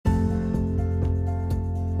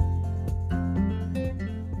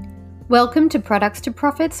Welcome to Products to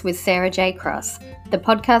Profits with Sarah J. Cross, the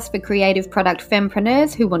podcast for creative product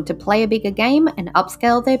fempreneurs who want to play a bigger game and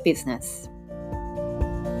upscale their business.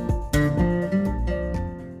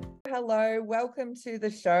 Hello, welcome to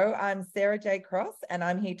the show. I'm Sarah J. Cross, and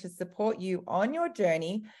I'm here to support you on your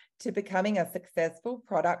journey to becoming a successful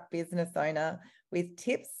product business owner with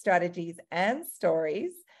tips, strategies, and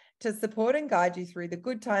stories to support and guide you through the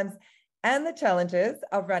good times and the challenges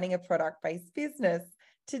of running a product-based business.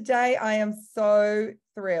 Today, I am so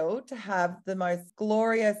thrilled to have the most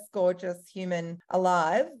glorious, gorgeous human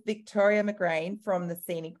alive, Victoria McGrane from the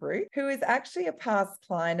Scenic Route, who is actually a past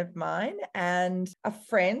client of mine and a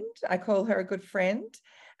friend. I call her a good friend.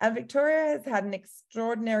 And Victoria has had an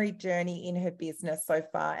extraordinary journey in her business so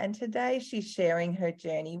far. And today she's sharing her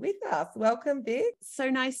journey with us. Welcome, Vic. So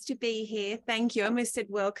nice to be here. Thank you. I almost said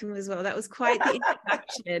welcome as well. That was quite the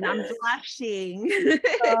introduction. I'm blushing.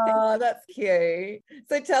 Oh, that's cute.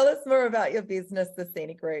 So tell us more about your business, the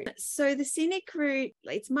Scenic Route. So the Scenic Route,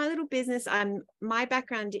 it's my little business. My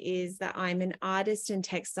background is that I'm an artist and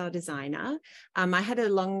textile designer. I had a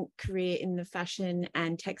long career in the fashion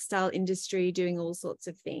and textile industry doing all sorts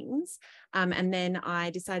of things. And then I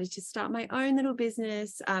decided to start my own little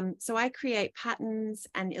business. So I create patterns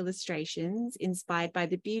and illustrations inspired by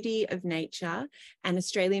the beauty of nature and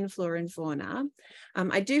Australian flora and fauna.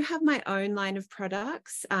 I do have my own line of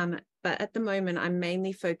products, but at the moment, I'm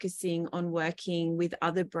mainly focusing on working with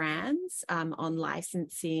other brands on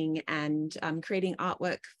licensing and creating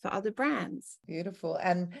artwork for other brands. Beautiful.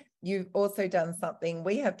 And you've also done something,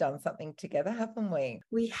 we have done something together, haven't we?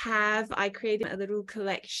 We have. I created a little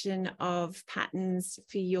collection of patterns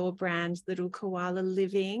for your brand, Little Koala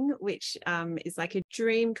Living, which is like a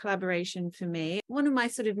dream collaboration for me. One of my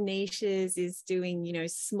sort of niches is doing,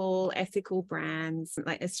 small ethical brands,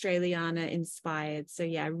 like Australiana inspired. So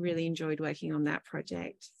yeah, I really enjoyed working on that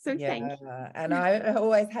project. So thank you. And I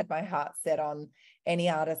always had my heart set on any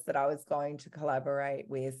artist that I was going to collaborate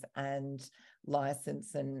with, and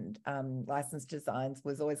license designs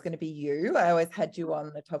was always going to be you. I always had you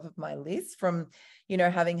on the top of my list from,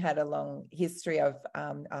 having had a long history of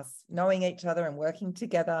us knowing each other and working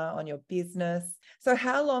together on your business. So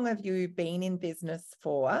how long have you been in business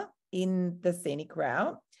for in the Scenic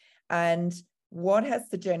Route? And what has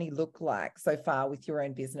the journey looked like so far with your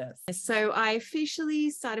own business? So I officially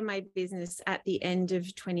started my business at the end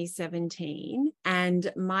of 2017,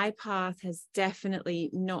 and my path has definitely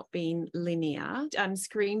not been linear. I'm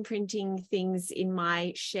screen printing things in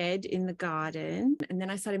my shed in the garden, and then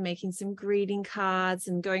I started making some greeting cards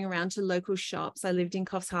and going around to local shops. I lived in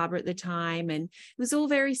Coffs Harbour at the time, and it was all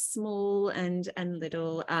very small and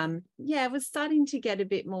little. I was starting to get a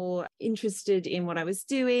bit more interested in what I was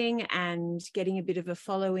doing and getting a bit of a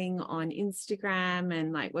following on Instagram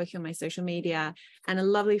and like working on my social media. And a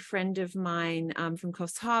lovely friend of mine from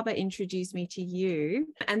Coffs Harbour introduced me to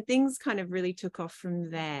you, and things kind of really took off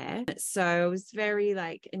from there. So I was very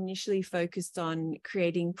initially focused on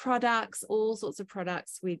creating products, all sorts of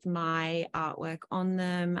products with my artwork on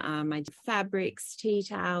them. I did fabrics, tea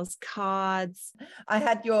towels, cards. I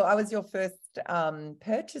was your first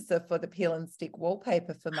purchaser for the peel and stick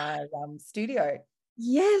wallpaper for my studio.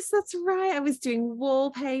 Yes, that's right. I was doing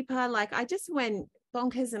wallpaper. I just went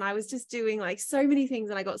bonkers, and I was just doing so many things,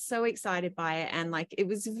 and I got so excited by it, and it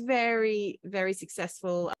was very, very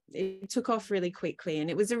successful. It took off really quickly, and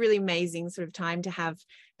it was a really amazing sort of time to have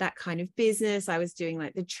that kind of business. I was doing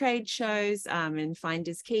the trade shows and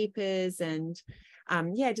finders keepers, and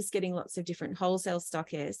just getting lots of different wholesale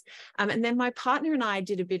stockists. And then my partner and I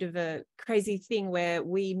did a bit of a crazy thing where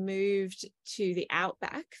we moved to the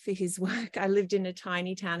outback for his work. I lived in a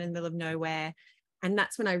tiny town in the middle of nowhere. And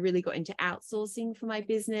that's when I really got into outsourcing for my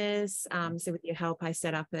business. So with your help, I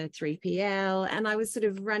set up a 3PL, and I was sort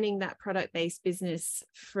of running that product-based business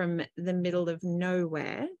from the middle of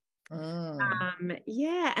nowhere. And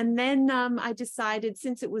then I decided,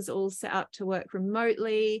 since it was all set up to work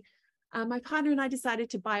remotely, my partner and I decided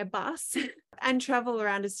to buy a bus and travel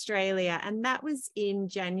around Australia. And that was in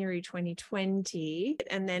January 2020.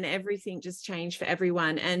 And then everything just changed for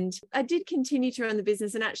everyone. And I did continue to run the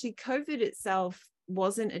business. And actually, COVID itself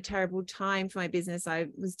wasn't a terrible time for my business. I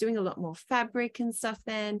was doing a lot more fabric and stuff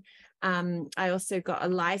then. I also got a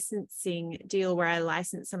licensing deal where I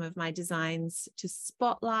licensed some of my designs to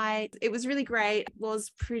Spotlight. It was really great. It was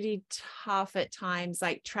pretty tough at times,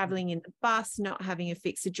 traveling in the bus, not having a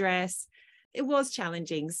fixed address. It was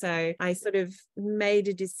challenging. So I sort of made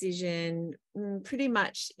a decision pretty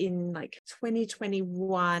much in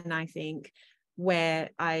 2021, I think, where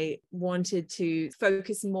I wanted to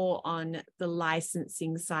focus more on the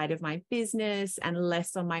licensing side of my business and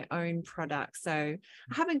less on my own products. So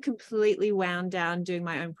I haven't completely wound down doing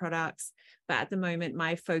my own products, but at the moment,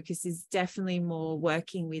 my focus is definitely more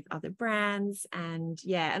working with other brands. And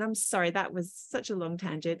I'm sorry, that was such a long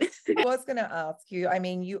tangent. I was going to ask you, I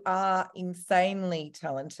mean, you are insanely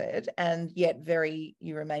talented and yet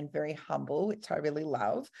you remain very humble, which I really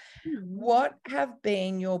love. What have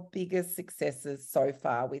been your biggest successes so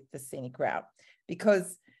far with the Scenic Route?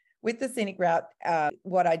 Because with the Scenic Route,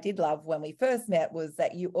 what I did love when we first met was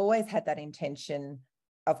that you always had that intention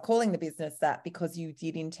of calling the business that because you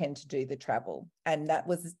did intend to do the travel. And that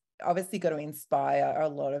was obviously going to inspire a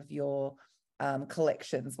lot of your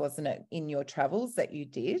collections, wasn't it, in your travels that you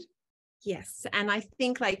did? Yes. And I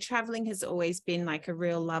think like traveling has always been like a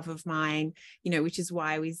real love of mine, which is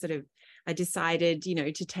why I decided,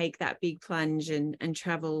 to take that big plunge and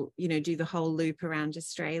travel, do the whole loop around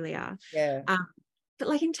Australia. Yeah. But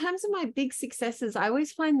like in terms of my big successes, I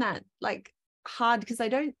always find that like hard because I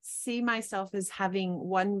don't see myself as having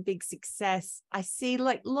one big success. I see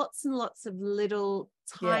like lots and lots of little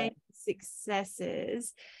tiny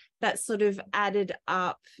successes that sort of added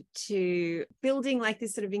up to building like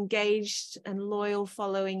this sort of engaged and loyal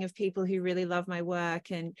following of people who really love my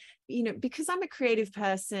work. And, because I'm a creative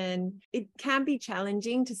person, it can be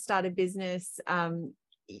challenging to start a business, and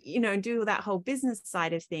do that whole business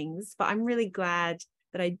side of things. But I'm really glad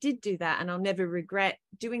that I did do that. And I'll never regret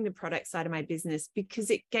doing the product side of my business because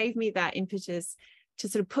it gave me that impetus to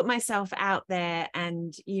sort of put myself out there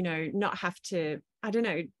and, not have to,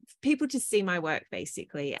 people to see my work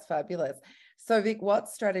basically. That's fabulous. So Vic, what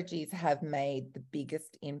strategies have made the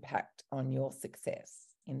biggest impact on your success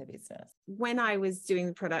in the business? When I was doing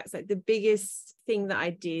the products, like the biggest thing that I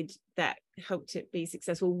did that helped it be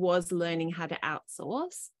successful was learning how to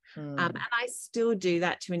outsource. And I still do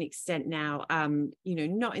that to an extent now,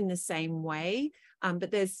 not in the same way.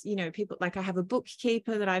 But there's, people like I have a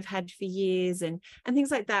bookkeeper that I've had for years and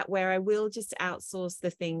things like that, where I will just outsource the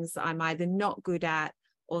things that I'm either not good at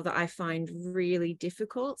or that I find really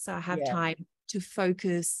difficult. So I have time to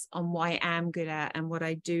focus on what I am good at and what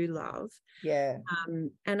I do love. Yeah.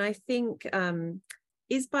 And I think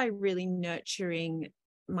is by really nurturing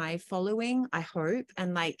my following, I hope,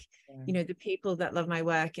 and like the people that love my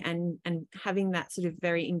work and having that sort of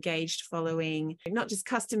very engaged following, not just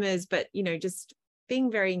customers, but just being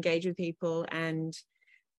very engaged with people. And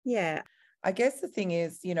I guess the thing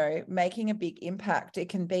is, making a big impact, it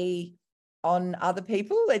can be on other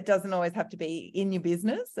people. It doesn't always have to be in your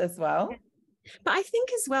business as well. But I think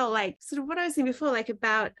as well, like sort of what I was saying before, like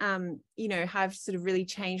about, how I've sort of really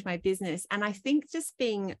changed my business. And I think just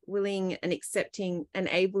being willing and accepting and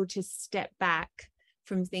able to step back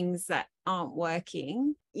from things that aren't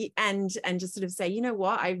working and just sort of say, you know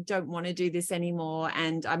what, I don't want to do this anymore.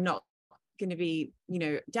 And I'm not going to be,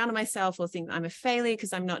 down on myself or think I'm a failure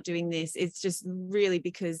because I'm not doing this. It's just really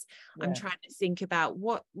because I'm trying to think about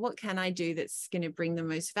what can I do that's going to bring the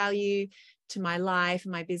most value to my life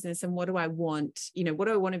and my business, and what do I want, what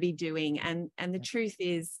do I want to be doing? And the truth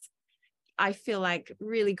is, I feel like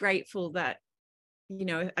really grateful that,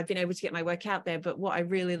 I've been able to get my work out there, but what I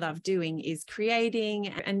really love doing is creating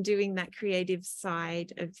and doing that creative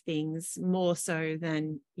side of things more so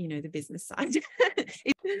than, the business side.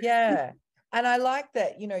 Yeah. And I like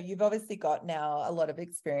that, you've obviously got now a lot of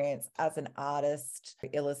experience as an artist,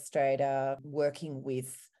 illustrator, working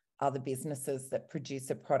with other businesses that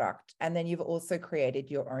produce a product. And then you've also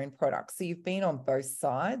created your own product. So you've been on both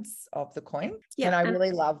sides of the coin. Yeah. And I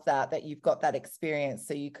really love that you've got that experience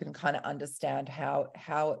so you can kind of understand how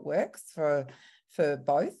it works for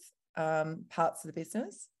both parts of the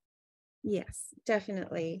business. Yes,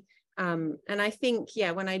 definitely. And I think,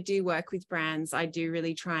 when I do work with brands, I do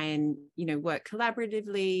really try and, work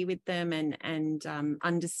collaboratively with them and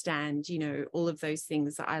understand, all of those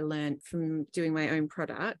things that I learned from doing my own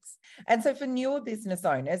products. And so for newer business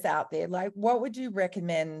owners out there, like what would you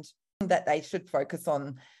recommend that they should focus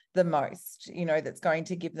on the most, that's going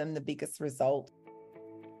to give them the biggest result?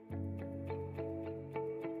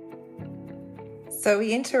 So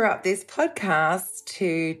we interrupt this podcast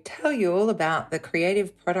to tell you all about the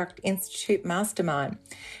Creative Product Institute Mastermind.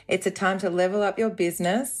 It's a time to level up your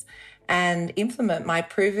business and implement my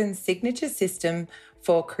proven signature system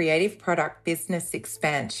for creative product business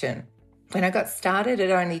expansion. When I got started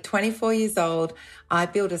at only 24 years old, I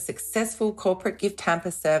built a successful corporate gift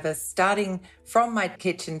hamper service starting from my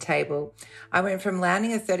kitchen table. I went from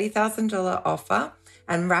landing a $30,000 offer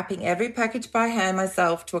and wrapping every package by hand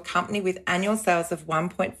myself to a company with annual sales of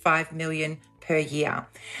 $1.5 million per year.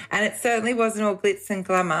 And it certainly wasn't all glitz and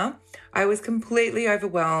glamour. I was completely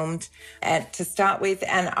overwhelmed to start with,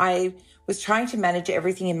 and I was trying to manage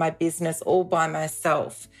everything in my business all by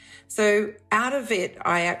myself. So out of it,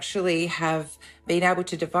 I actually have been able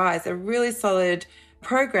to devise a really solid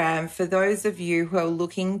program for those of you who are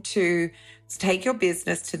looking to take your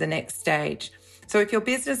business to the next stage. So if your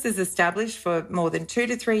business is established for more than 2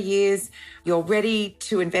 to 3 years, you're ready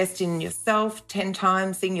to invest in yourself 10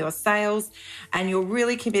 times in your sales, and you're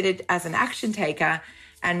really committed as an action taker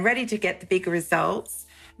and ready to get the bigger results,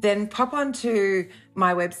 then pop onto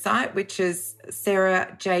my website, which is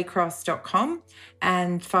sarahjcross.com,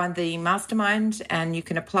 and find the mastermind, and you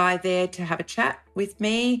can apply there to have a chat with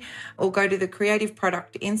me, or go to the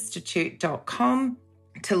creativeproductinstitute.com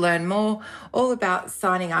to learn more all about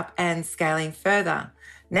signing up and scaling further.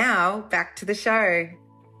 Now, back to the show.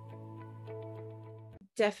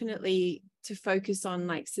 Definitely to focus on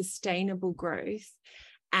like sustainable growth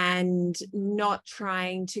and not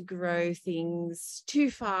trying to grow things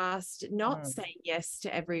too fast, not saying yes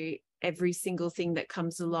to every single thing that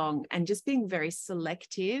comes along, and just being very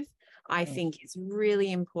selective, I think is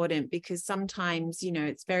really important, because sometimes, you know,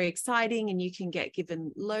 it's very exciting and you can get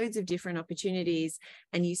given loads of different opportunities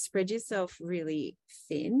and you spread yourself really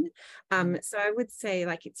thin. So I would say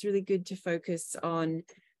like it's really good to focus on,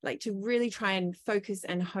 like, to really try and focus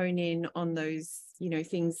and hone in on those, you know,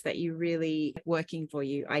 things that you really working for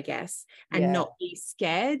you, I guess, and not be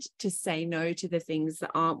scared to say no to the things that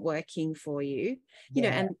aren't working for you, you know,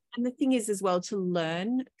 and the thing is as well to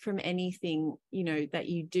learn from anything, you know, that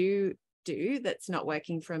you do that's not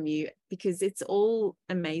working from you, because it's all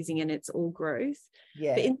amazing and it's all growth.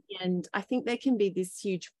 But in the end, I think there can be this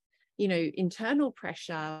huge, you know, internal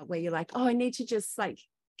pressure where you're like, oh, I need to just like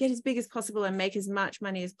get as big as possible and make as much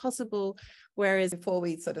money as possible. Whereas before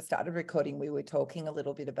we sort of started recording, we were talking a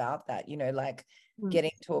little bit about that, you know, like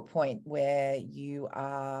getting to a point where you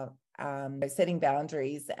are setting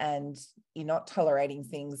boundaries and you're not tolerating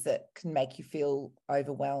things that can make you feel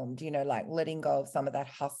overwhelmed, you know, like letting go of some of that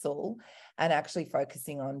hustle and actually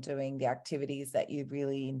focusing on doing the activities that you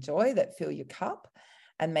really enjoy, that fill your cup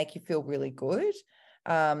and make you feel really good.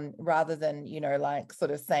 Rather than, you know, like sort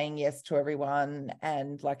of saying yes to everyone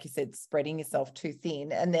and, like you said, spreading yourself too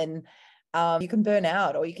thin, and then you can burn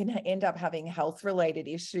out, or you can end up having health related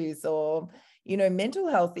issues, or, you know, mental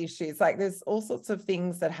health issues. Like there's all sorts of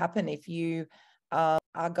things that happen if you are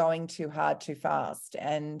going too hard too fast.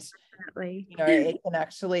 And you know, it can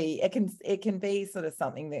actually it can be sort of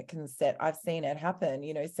something that can I've seen it happen,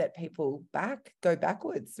 you know, set people go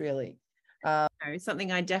backwards really.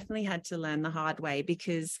 Something I definitely had to learn the hard way,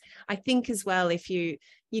 because I think as well, if you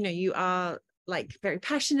know, you are like very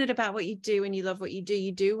passionate about what you do and you love what you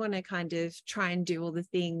do want to kind of try and do all the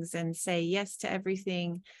things and say yes to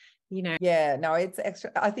everything, you know. No, it's extra.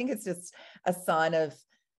 I think it's just a sign of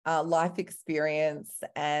life experience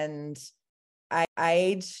and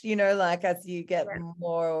age, you know, like as you get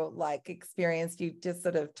more like experienced, you just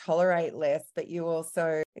sort of tolerate less, but you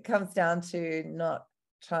also, it comes down to not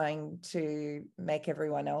trying to make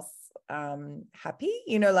everyone else happy,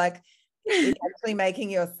 you know, like it's actually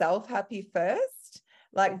making yourself happy first,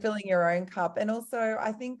 like filling your own cup. And also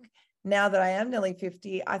I think now that I am nearly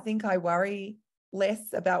 50, I think I worry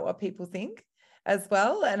less about what people think as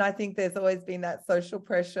well. And I think there's always been that social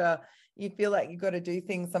pressure. You feel like you've got to do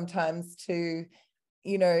things sometimes to,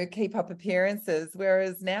 you know, keep up appearances.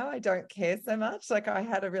 Whereas now I don't care so much. Like I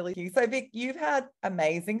had so Vic, you've had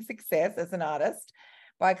amazing success as an artist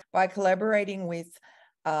by collaborating with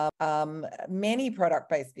many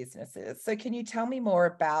product-based businesses. So can you tell me more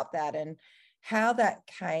about that and how that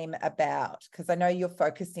came about? Because I know you're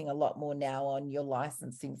focusing a lot more now on your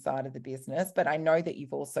licensing side of the business, but I know that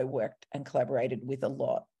you've also worked and collaborated with a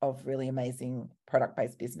lot of really amazing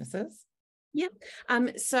product-based businesses. Yep.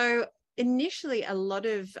 So initially, a lot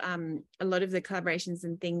of the collaborations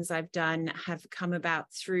and things I've done have come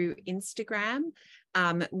about through Instagram,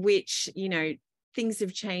 which, you know, things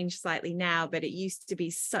have changed slightly now, but it used to be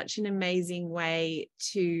such an amazing way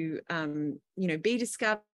to, you know, be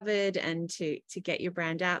discovered and to get your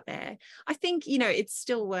brand out there. I think, you know, it's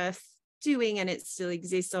still worth doing and it still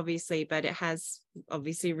exists, obviously, but it has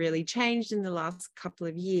obviously really changed in the last couple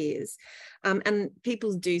of years. And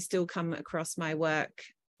people do still come across my work,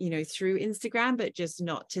 you know, through Instagram, but just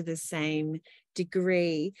not to the same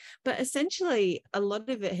degree. But essentially a lot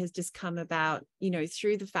of it has just come about, you know,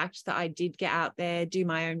 through the fact that I did get out there, do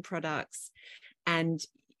my own products, and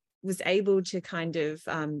was able to kind of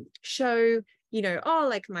show, you know, oh,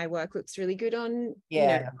 like my work looks really good on, you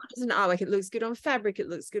know, as an artwork, it looks good on fabric, it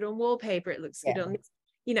looks good on wallpaper, it looks good on this.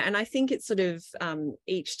 and I think it's sort of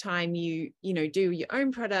each time you do your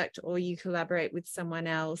own product or you collaborate with someone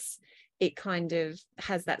else, it kind of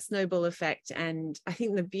has that snowball effect. And I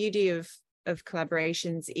think the beauty of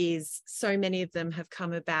collaborations is so many of them have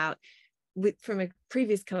come about from a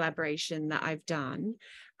previous collaboration that I've done.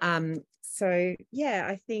 So yeah,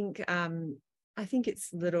 I think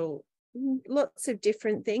it's lots of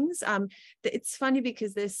different things. It's funny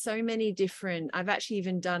because there's so many different. I've actually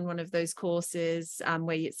even done one of those courses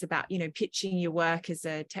where it's about pitching your work as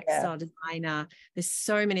a textile designer. There's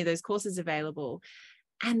so many of those courses available,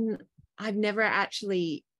 and I've never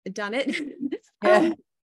actually done it.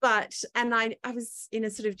 But I was in a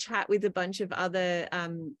sort of chat with a bunch of other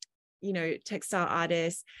textile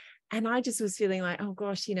artists, and I just was feeling like, oh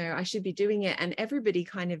gosh, I should be doing it. And everybody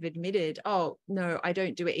kind of admitted, oh no, I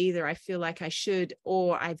don't do it either. I feel like I should,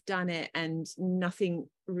 or I've done it and nothing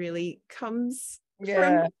really comes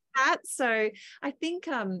from that. So I think,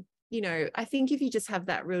 I think if you just have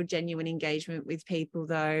that real genuine engagement with people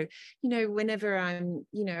though, whenever I'm,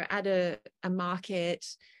 at a market,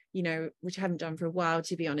 which I haven't done for a while,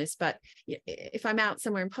 to be honest, but if I'm out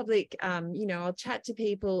somewhere in public, I'll chat to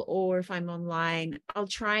people, or if I'm online, I'll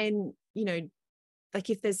try and, like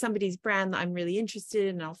if there's somebody's brand that I'm really interested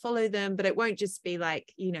in, I'll follow them, but it won't just be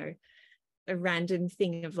like, a random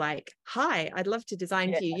thing of like, hi, I'd love to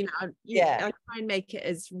design for you. I try and make it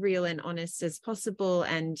as real and honest as possible,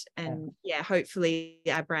 and hopefully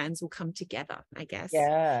our brands will come together, I guess.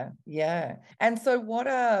 Yeah. And so what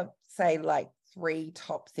are, say, like 3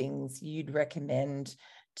 top things you'd recommend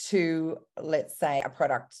to, let's say, a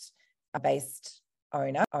product-based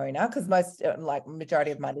owner, because most, like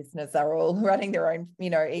majority of my listeners are all running their own,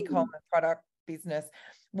 e-commerce product business.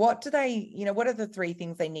 What are the 3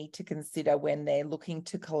 things they need to consider when they're looking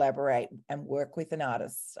to collaborate and work with an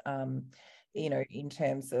artist, in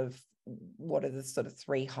terms of what are the sort of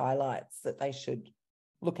 3 highlights that they should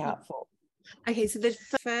look out for? Okay, so the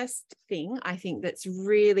first thing I think that's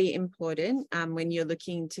really important when you're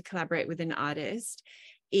looking to collaborate with an artist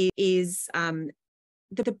is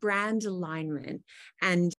the brand alignment,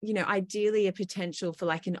 and ideally a potential for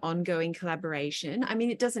like an ongoing collaboration. I mean,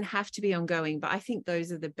 it doesn't have to be ongoing, but I think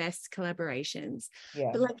those are the best collaborations.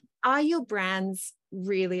 But like, are your brands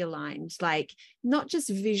really aligned? Like, not just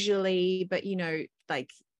visually, but like,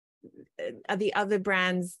 are the other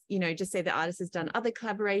brands, just say the artist has done other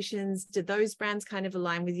collaborations, do those brands kind of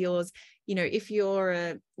align with yours? If you're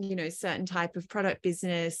a certain type of product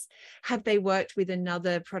business, have they worked with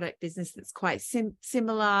another product business that's quite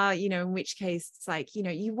similar, in which case it's like,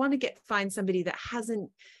 you want to find somebody that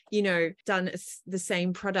hasn't done the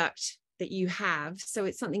same product that you have, so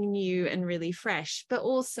it's something new and really fresh, but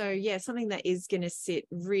also something that is going to sit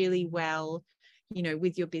really well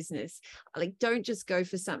with your business. Like, don't just go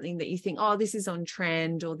for something that you think, oh, this is on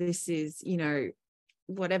trend, or this is,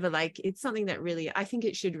 whatever. Like, it's something that really, I think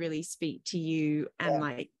it should really speak to you and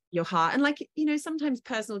like your heart. And like, sometimes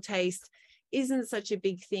personal taste isn't such a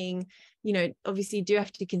big thing. Obviously you do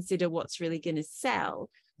have to consider what's really going to sell.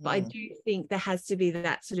 But I do think there has to be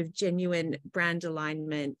that sort of genuine brand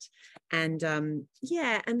alignment. And and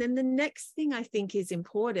then the next thing I think is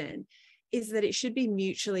important is that it should be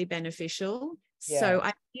mutually beneficial. So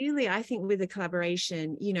ideally, I think with a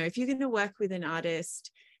collaboration, if you're going to work with an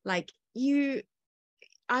artist, like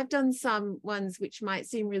I've done some ones which might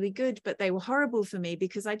seem really good, but they were horrible for me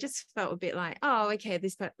because I just felt a bit like, oh, okay,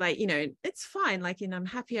 it's fine. Like, I'm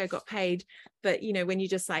happy I got paid. But, when you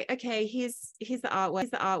just like, okay, here's the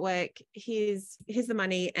artwork, here's the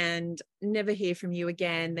money, and never hear from you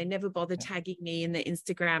again. They never bother tagging me in the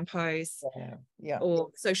Instagram posts or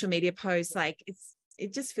social media posts. Like,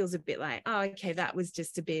 it just feels a bit like, oh, okay, that was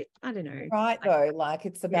just a bit, I don't know. Right, though, like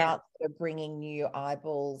it's about sort of bringing new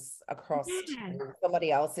eyeballs across to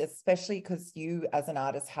somebody else, especially because you as an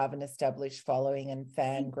artist have an established following and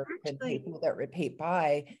fan group and people that repeat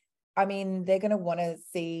buy. I mean, they're going to want to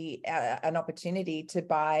see an opportunity to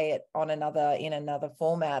buy it in another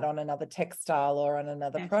format, on another textile or on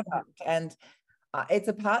another product. And it's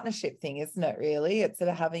a partnership thing, isn't it, really? It's sort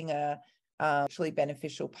of having a actually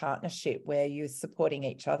beneficial partnership where you're supporting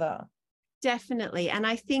each other. Definitely. And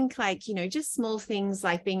I think like, just small things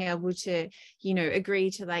like being able to, agree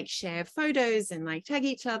to like share photos and like tag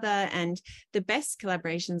each other. And the best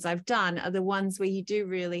collaborations I've done are the ones where you do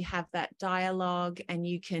really have that dialogue and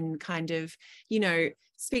you can kind of,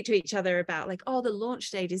 speak to each other about like, oh, the launch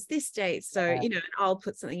date is this date. So, and I'll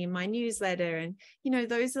put something in my newsletter. And,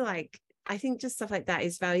 those are like, I think just stuff like that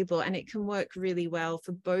is valuable, and it can work really well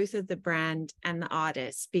for both of the brand and the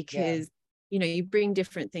artist, because you bring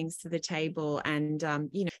different things to the table. And,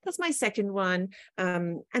 that's my second one.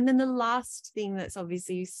 And then the last thing that's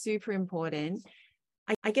obviously super important,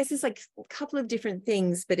 I guess it's like a couple of different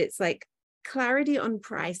things, but it's like clarity on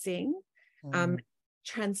pricing,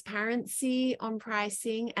 transparency on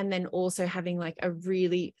pricing, and then also having like a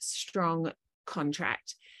really strong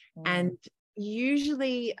contract. And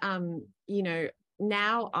usually,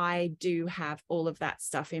 now I do have all of that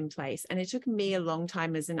stuff in place, and it took me a long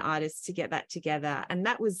time as an artist to get that together. And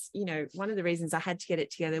that was, one of the reasons I had to get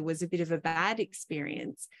it together was a bit of a bad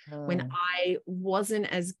experience when I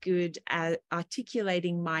wasn't as good at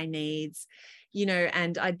articulating my needs,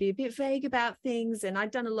 and I'd be a bit vague about things. And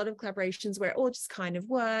I'd done a lot of collaborations where it all just kind of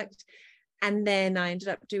worked. And then I ended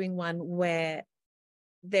up doing one where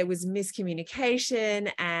there was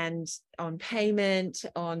miscommunication and on payment,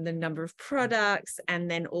 on the number of products.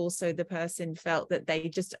 And then also the person felt that they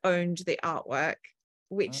just owned the artwork,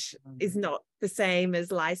 which is not the same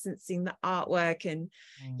as licensing the artwork. And,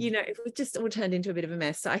 it was just all turned into a bit of a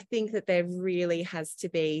mess. So I think that there really has to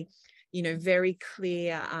be, very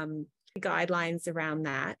clear guidelines around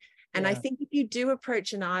that. And I think if you do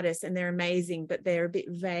approach an artist and they're amazing, but they're a bit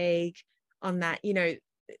vague on that,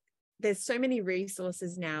 there's so many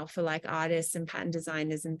resources now for like artists and pattern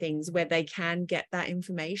designers and things where they can get that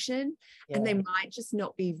information and they might just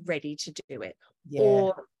not be ready to do it.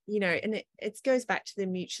 Or, and it goes back to the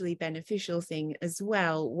mutually beneficial thing as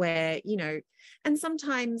well, where, and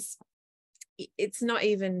sometimes it's not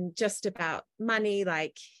even just about money,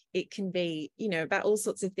 like it can be, about all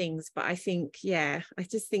sorts of things. But I think, I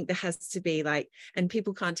just think there has to be like, and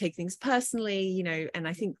people can't take things personally, and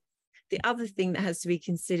I think the other thing that has to be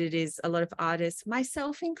considered is a lot of artists,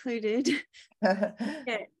 myself included,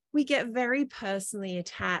 we get very personally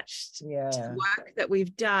attached to work that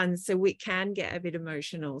we've done. So we can get a bit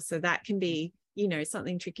emotional. So that can be,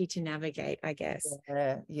 something tricky to navigate, I guess.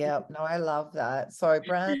 No, I love that. So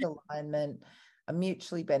brand alignment, a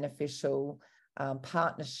mutually beneficial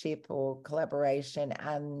partnership or collaboration.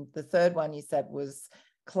 And the third one you said was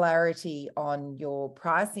clarity on your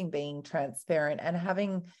pricing, being transparent and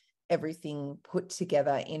having everything put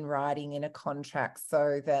together in writing in a contract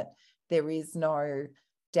so that there is no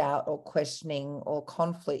doubt or questioning or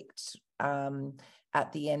conflict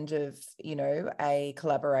at the end of, a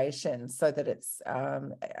collaboration, so that it's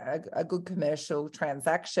a good commercial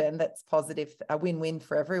transaction that's positive, a win-win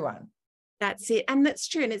for everyone. That's it. And that's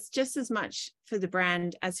true. And it's just as much for the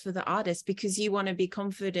brand as for the artist, because you want to be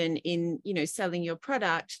confident in, selling your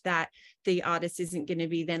product, that the artist isn't going to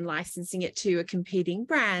be then licensing it to a competing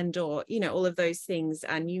brand or, all of those things.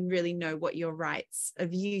 And you really know what your rights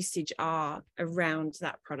of usage are around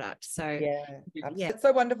that product. So, It's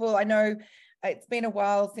so wonderful. I know it's been a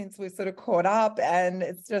while since we've sort of caught up, and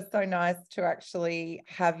it's just so nice to actually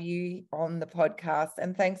have you on the podcast.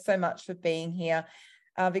 And thanks so much for being here.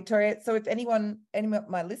 Victoria, so if any of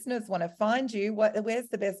my listeners want to find you, where's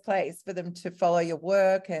the best place for them to follow your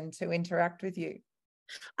work and to interact with you?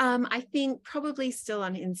 I think probably still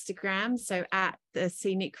on Instagram, so at the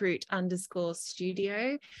Scenic Route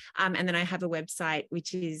 _studio. And then I have a website,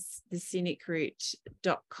 which is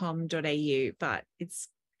thescenicroute.com.au, but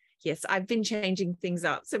I've been changing things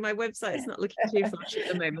up. So my website is not looking too flash at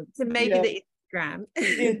the moment. So maybe the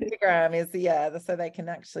Instagram is so they can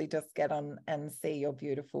actually just get on and see your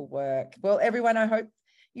beautiful work. Well, everyone, I hope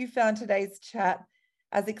you found today's chat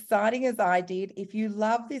as exciting as I did. If you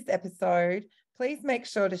love this episode, please make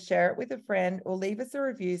sure to share it with a friend or leave us a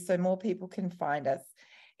review so more people can find us.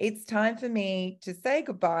 It's time for me to say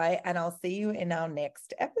goodbye, and I'll see you in our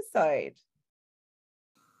next episode.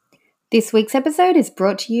 This week's episode is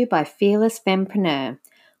brought to you by Fearless Fempreneur.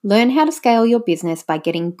 Learn how to scale your business by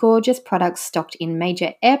getting gorgeous products stocked in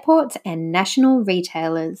major airports and national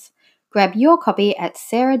retailers. Grab your copy at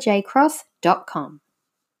sarahjcross.com.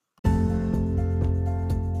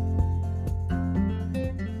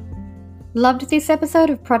 Loved this episode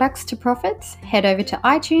of Products to Profits? Head over to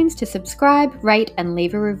iTunes to subscribe, rate, and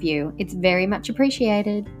leave a review. It's very much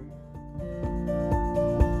appreciated.